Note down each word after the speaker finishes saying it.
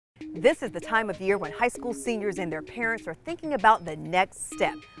This is the time of year when high school seniors and their parents are thinking about the next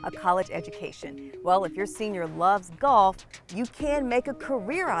step, a college education. Well, if your senior loves golf, you can make a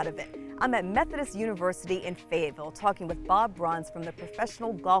career out of it. I'm at Methodist University in Fayetteville talking with Bob Bruns from the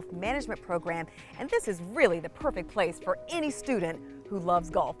Professional Golf Management Program, and this is really the perfect place for any student who loves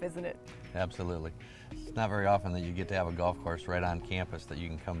golf, isn't it? Absolutely. It's not very often that you get to have a golf course right on campus that you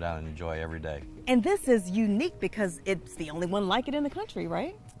can come down and enjoy every day. And this is unique because it's the only one like it in the country,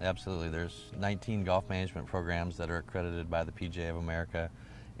 right? Absolutely. There's 19 golf management programs that are accredited by the PGA of America,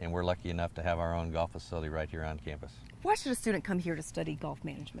 and we're lucky enough to have our own golf facility right here on campus. Why should a student come here to study golf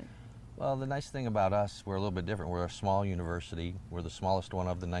management? Well, the nice thing about us, we're a little bit different. We're a small university. We're the smallest one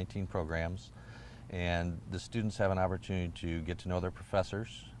of the 19 programs, and the students have an opportunity to get to know their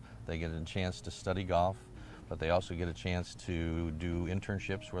professors. They get a chance to study golf, but they also get a chance to do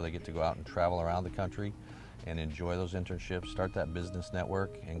internships where they get to go out and travel around the country and enjoy those internships, start that business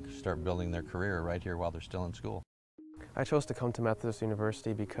network, and start building their career right here while they're still in school. I chose to come to Methodist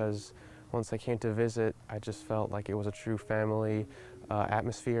University because once I came to visit, I just felt like it was a true family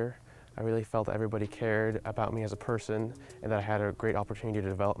atmosphere. I really felt that everybody cared about me as a person and that I had a great opportunity to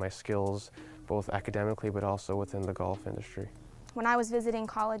develop my skills, both academically but also within the golf industry. When I was visiting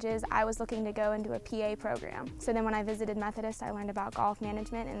colleges, I was looking to go into a PA program. So then when I visited Methodist, I learned about golf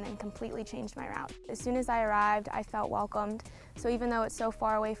management and then completely changed my route. As soon as I arrived, I felt welcomed. So even though it's so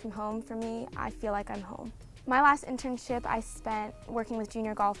far away from home for me, I feel like I'm home. My last internship I spent working with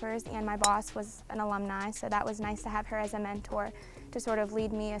junior golfers, and my boss was an alumni, so that was nice to have her as a mentor to sort of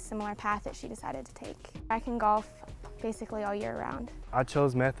lead me a similar path that she decided to take. I can golf basically all year round. I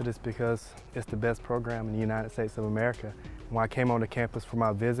chose Methodist because it's the best program in the United States of America. When I came onto campus for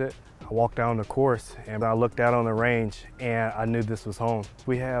my visit, I walked down the course and I looked out on the range and I knew this was home.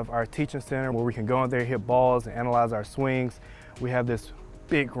 We have our teaching center where we can go in there, hit balls, and analyze our swings. We have this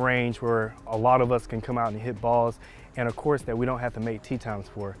big range where a lot of us can come out and hit balls, and a course that we don't have to make tee times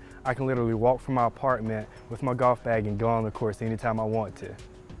for. I can literally walk from my apartment with my golf bag and go on the course anytime I want to.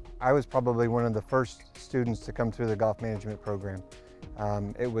 I was probably one of the first students to come through the golf management program.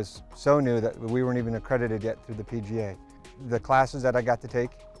 It was so new that we weren't even accredited yet through the PGA. The classes that I got to take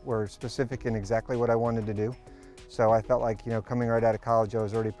were specific in exactly what I wanted to do. So I felt like, coming right out of college, I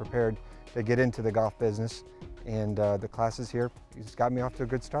was already prepared to get into the golf business. And the classes here just got me off to a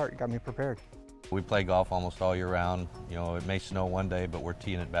good start, got me prepared. We play golf almost all year round. It may snow one day, but we're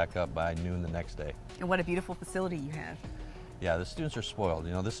teeing it back up by noon the next day. And what a beautiful facility you have. Yeah, the students are spoiled.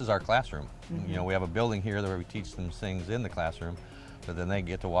 This is our classroom. Mm-hmm. We have a building here where we teach them things in the classroom, but then they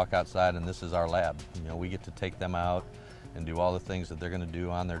get to walk outside and this is our lab. We get to take them out and do all the things that they're going to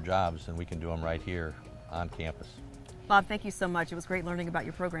do on their jobs, and we can do them right here on campus. Bob, thank you so much. It was great learning about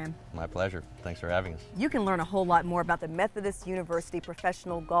your program. My pleasure. Thanks for having us. You can learn a whole lot more about the Methodist University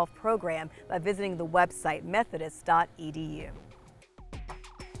Professional Golf Program by visiting the website methodist.edu.